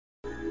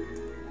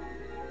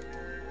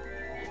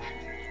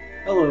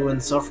Hello,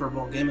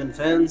 Insufferable gaming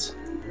fans.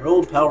 Your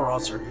old pal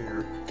Rosser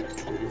here.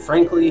 And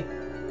frankly,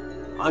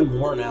 I'm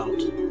worn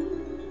out.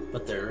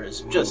 But there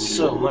is just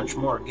so much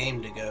more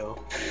game to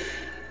go.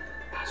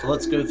 So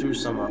let's go through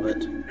some of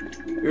it.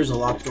 Here's a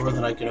locked door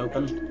that I can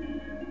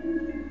open.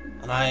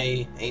 And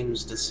I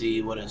aims to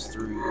see what is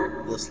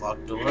through this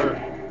locked door.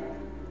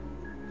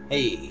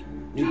 Hey,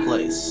 new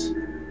place.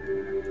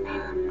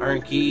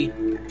 Iron key,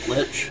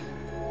 lich.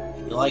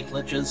 You like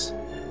liches?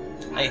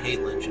 I hate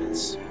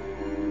liches.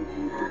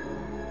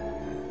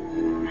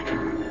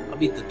 I'll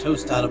beat the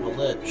toast out of a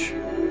lich.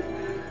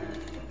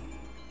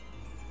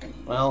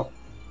 Well,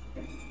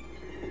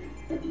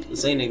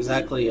 this ain't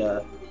exactly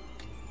a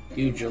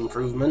huge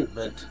improvement,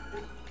 but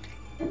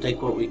we'll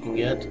take what we can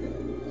get.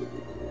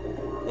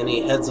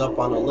 Any heads up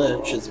on a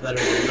lich is better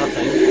than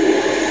nothing.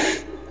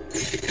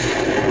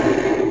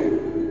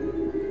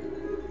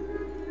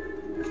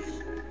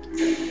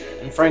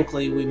 And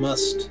frankly, we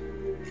must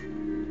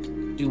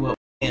do what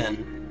we can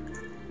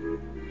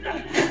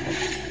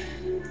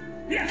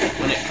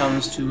when it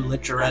comes to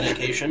lich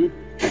eradication.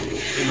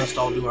 We must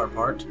all do our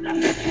part.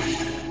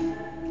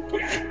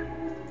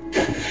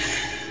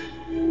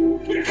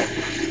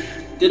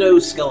 Ditto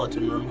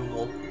skeleton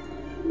removal.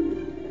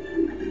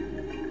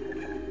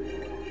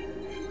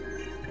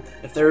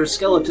 If there are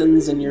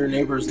skeletons in your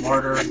neighbor's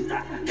larder,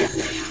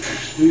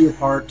 do your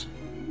part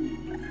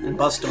and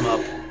bust them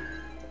up.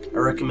 I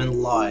recommend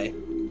lye.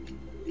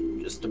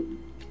 Just a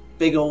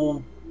big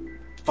old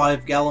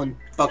 5-gallon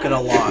bucket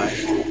of lye.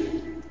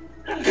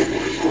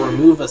 We'll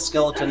remove a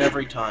skeleton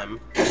every time.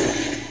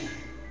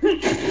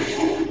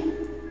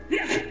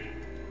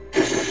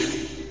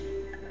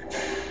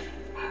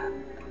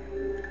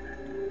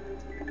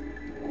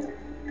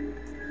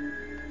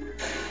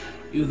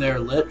 You there,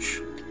 lich?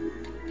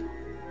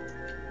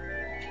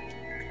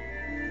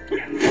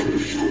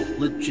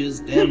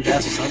 Liches, damned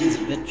ass sons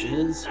of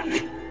bitches.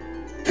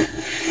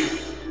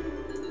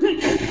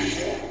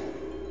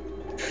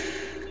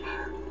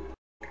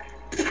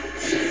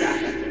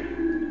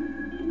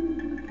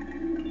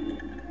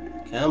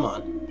 Come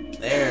on.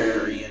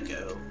 There you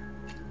go.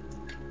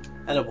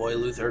 Attaboy,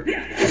 Luther.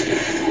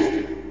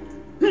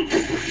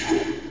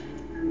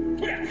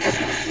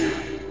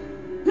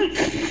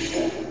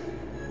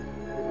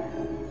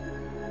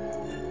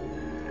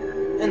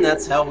 And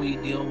that's how we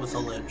deal with a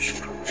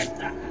lich.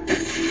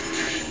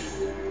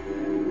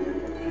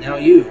 Now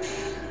you,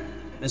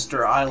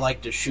 Mr. I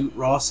like to shoot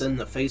Ross in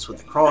the face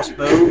with a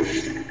crossbow.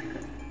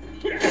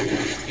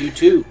 You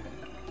too.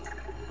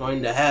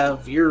 Going to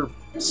have your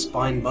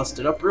spine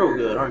busted up real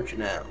good, aren't you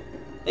now?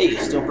 Hey,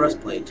 steel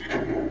breastplate.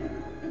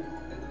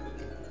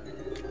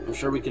 I'm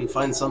sure we can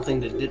find something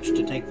to ditch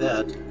to take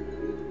that.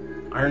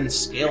 Iron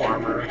scale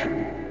armor.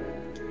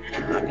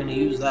 Not gonna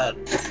use that.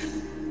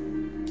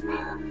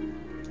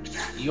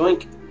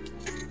 Yoink.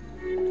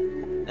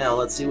 Now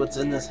let's see what's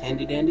in this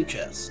handy dandy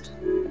chest.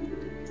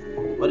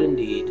 What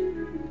indeed?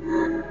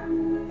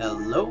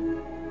 Hello?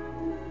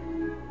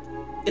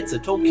 It's a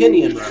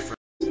Tolkienian reference.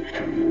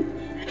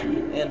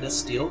 And a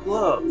steel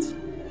glove.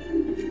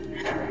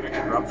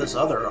 Drop this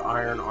other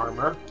iron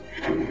armor.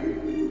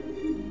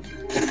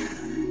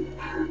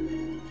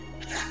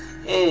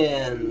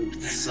 And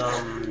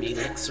some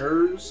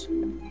elixirs.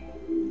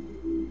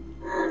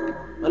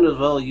 Might as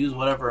well use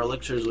whatever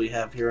elixirs we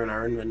have here in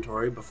our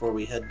inventory before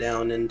we head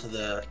down into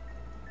the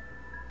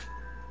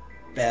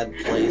bad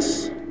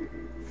place,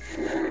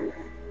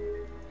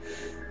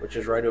 which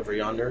is right over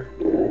yonder.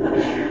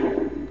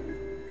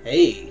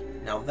 Hey,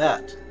 now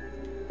that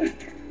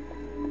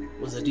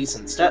was a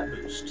decent stat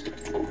boost.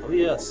 Oh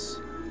yes.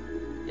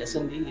 Yes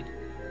indeed.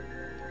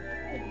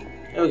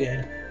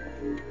 Okay.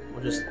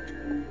 We'll just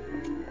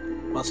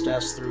bust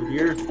ass through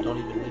here. Don't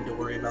even need to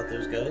worry about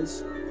those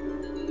guys.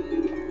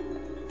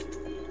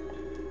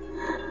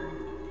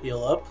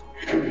 Heal up.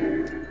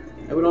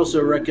 I would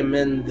also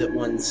recommend that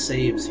one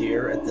saves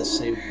here at this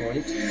save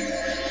point.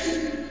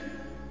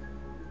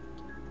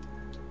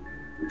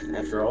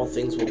 After all,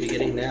 things will be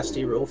getting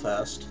nasty real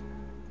fast.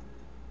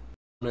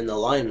 I'm in the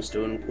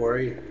Limestone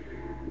Quarry,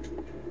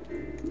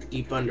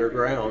 deep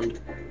underground.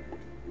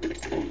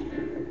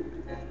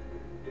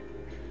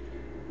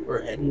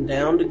 We're heading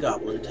down to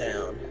Goblin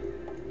Town.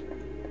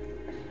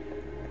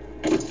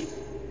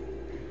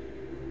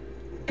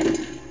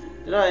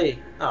 Did I?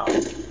 Oh,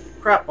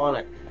 crap on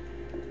it.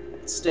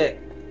 Stick.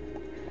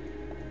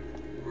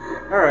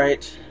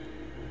 Alright.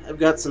 I've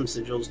got some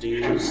sigils to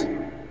use.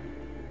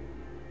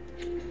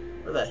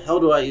 Where the hell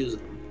do I use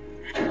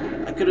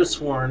them? I could have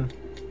sworn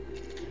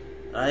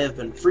I have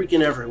been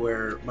freaking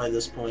everywhere by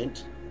this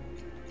point.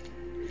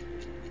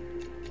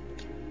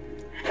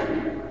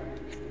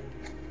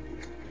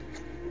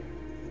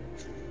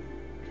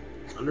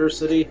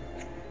 Undercity?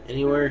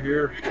 Anywhere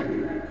here?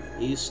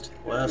 East?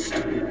 West?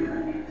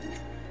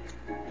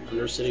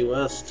 Undercity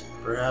West?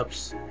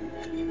 Perhaps.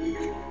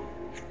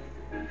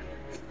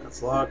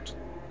 That's locked.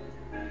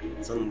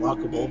 It's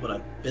unlockable, but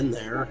I've been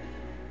there.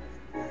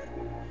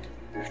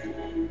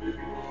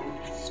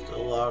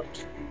 Still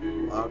locked.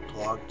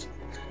 Locked.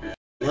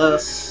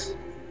 Unless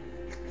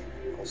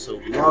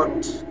Also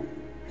locked.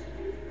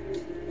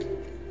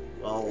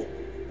 Well,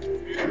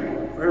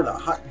 where the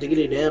hot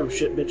diggity damn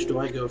shit bitch do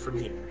I go from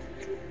here?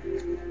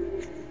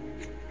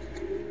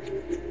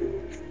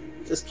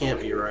 This can't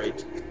be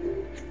right.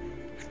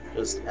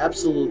 Just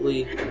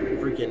absolutely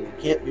freaking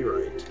can't be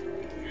right.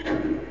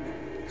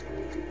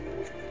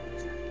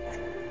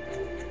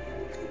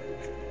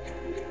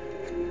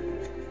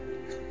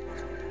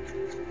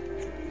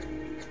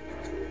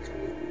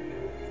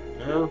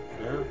 No,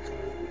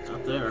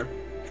 not there.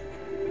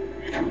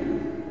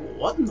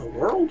 What in the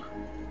world?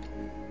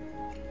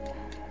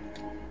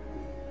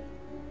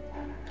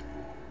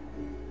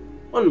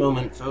 One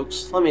moment,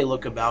 folks. Let me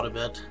look about a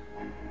bit.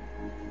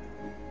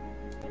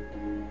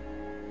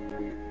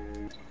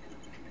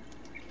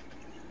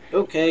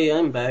 Okay,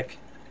 I'm back.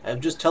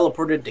 I've just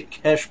teleported to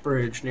Cash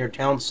Bridge near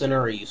Town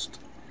Center East.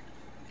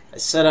 I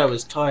said I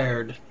was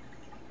tired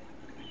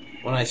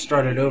when I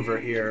started over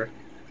here.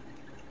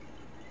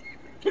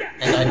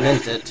 And I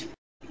meant it.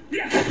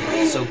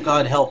 So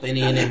God help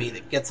any enemy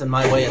that gets in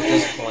my way at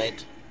this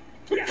point.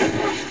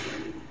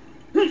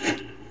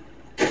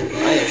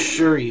 I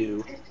assure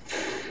you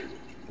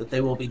that they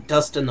will be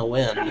dust in the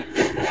wind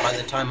by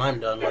the time I'm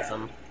done with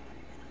them.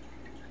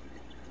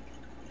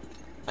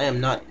 I am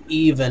not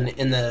even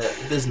in the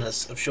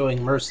business of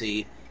showing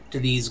mercy to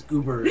these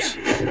goobers.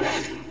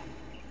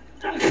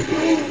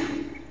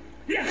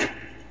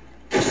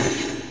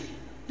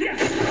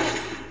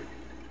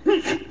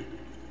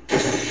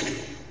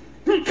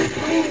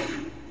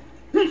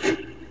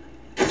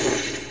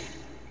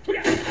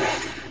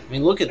 I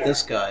mean, look at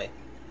this guy.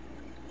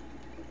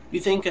 You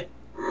think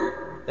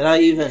that I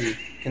even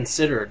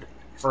considered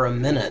for a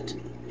minute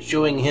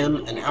showing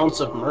him an ounce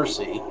of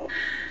mercy?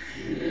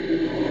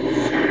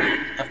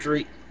 After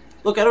he...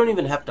 Look, I don't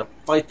even have to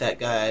fight that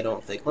guy, I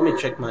don't think. Let me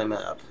check my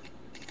map.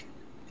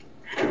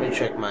 Let me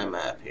check my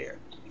map here.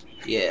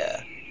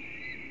 Yeah.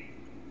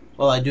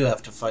 Well, I do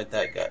have to fight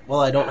that guy. Well,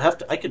 I don't have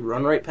to. I could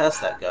run right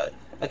past that guy.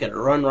 I could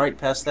run right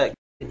past that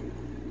guy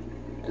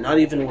and not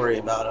even worry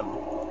about him.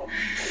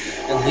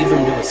 And leave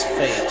him to his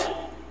fate.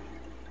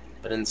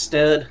 But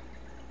instead,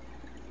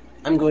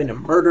 I'm going to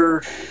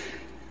murder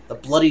the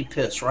bloody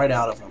piss right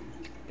out of him.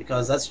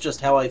 Because that's just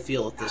how I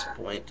feel at this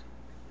point.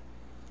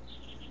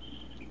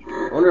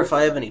 I wonder if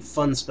I have any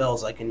fun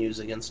spells I can use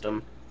against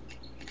him.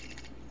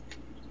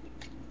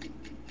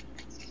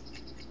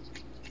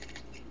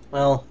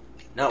 Well,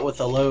 not with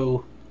a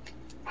low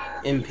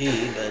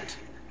MP, but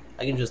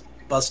I can just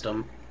bust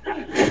him.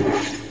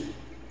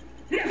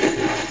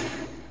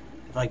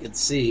 If I could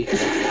see.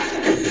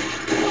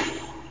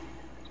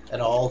 At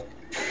all.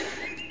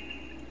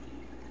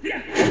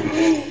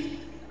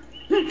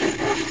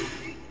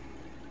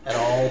 At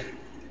all.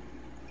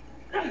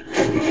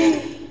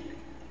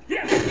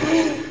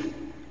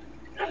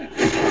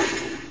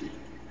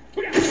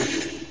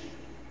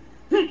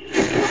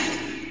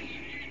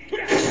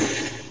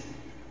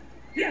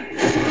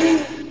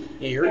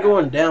 Yeah, you're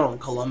going down,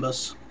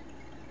 Columbus.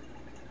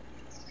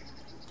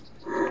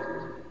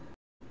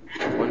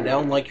 Going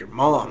down like your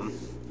mom.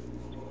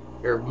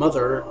 Your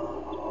mother,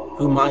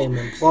 whom I am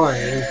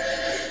implying,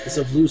 is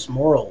of loose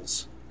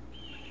morals.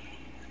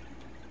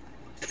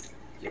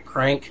 You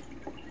crank.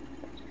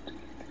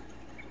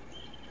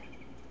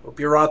 Hope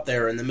you're out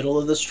there in the middle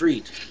of the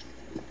street.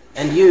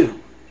 And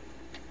you,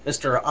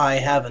 Mr. I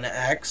have an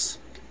axe.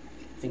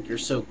 Think you're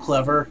so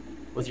clever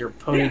with your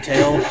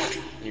ponytail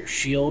and your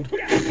shield?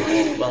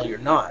 Well, you're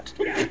not.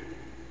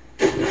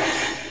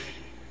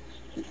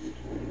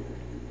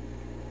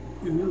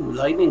 Ooh,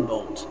 lightning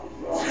bolt.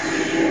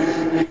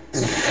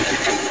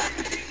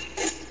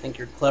 Think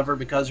you're clever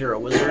because you're a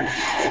wizard? Is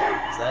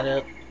that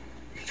it?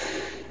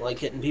 You like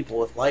hitting people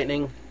with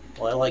lightning?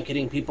 Well, I like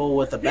hitting people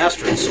with a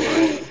bastard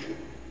sword.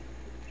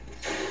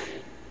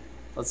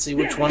 Let's see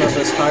which one of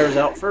us fires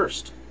out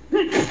first.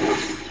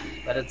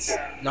 But it's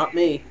not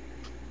me.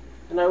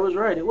 And I was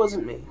right, it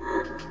wasn't me.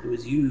 It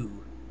was you.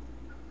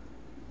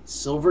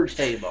 Silver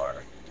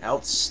Tabar.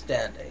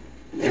 Outstanding.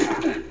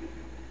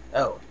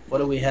 Oh, what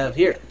do we have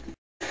here?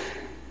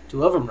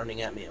 Two of them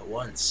running at me at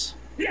once.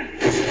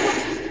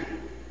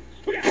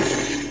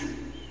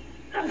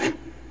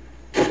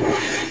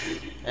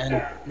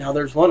 And now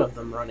there's one of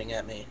them running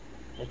at me,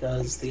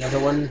 because the other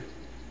one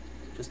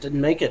just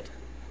didn't make it.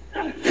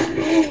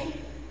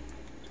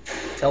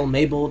 Tell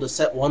Mabel to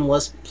set one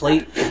less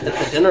plate at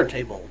the dinner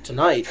table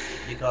tonight,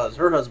 because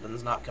her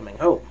husband's not coming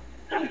home.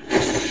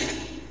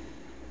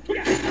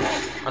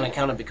 On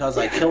account of because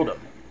I killed him.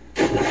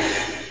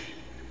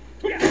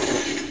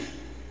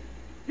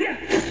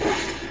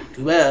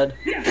 Too bad.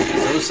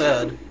 So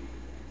sad.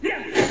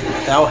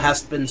 Thou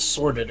hast been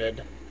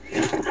sordided.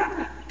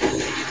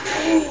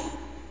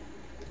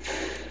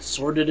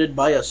 Sordided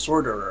by a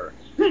sorderer.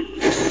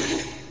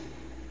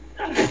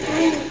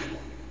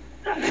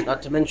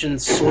 Not to mention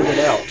sorted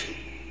out.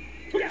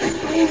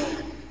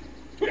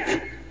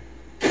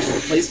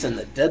 Placed in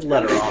the dead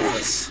letter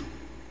office.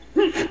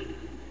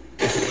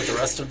 With the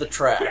rest of the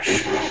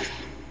trash.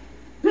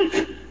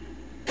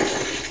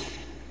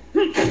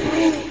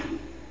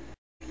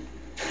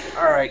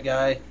 Alright,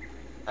 guy.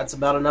 That's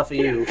about enough of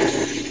you.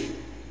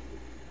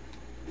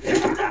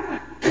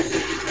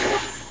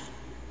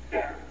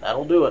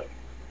 That'll do it.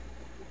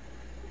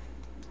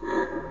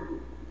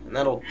 And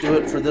that'll do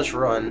it for this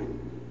run.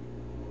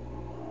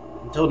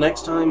 Until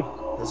next time,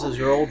 this is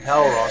your old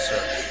pal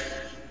Rosser.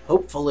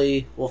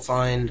 Hopefully, we'll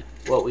find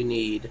what we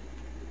need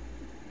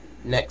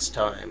next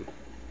time.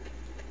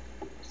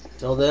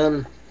 Till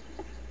then,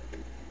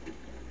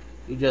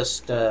 you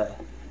just go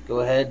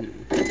ahead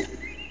and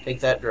take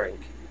that drink.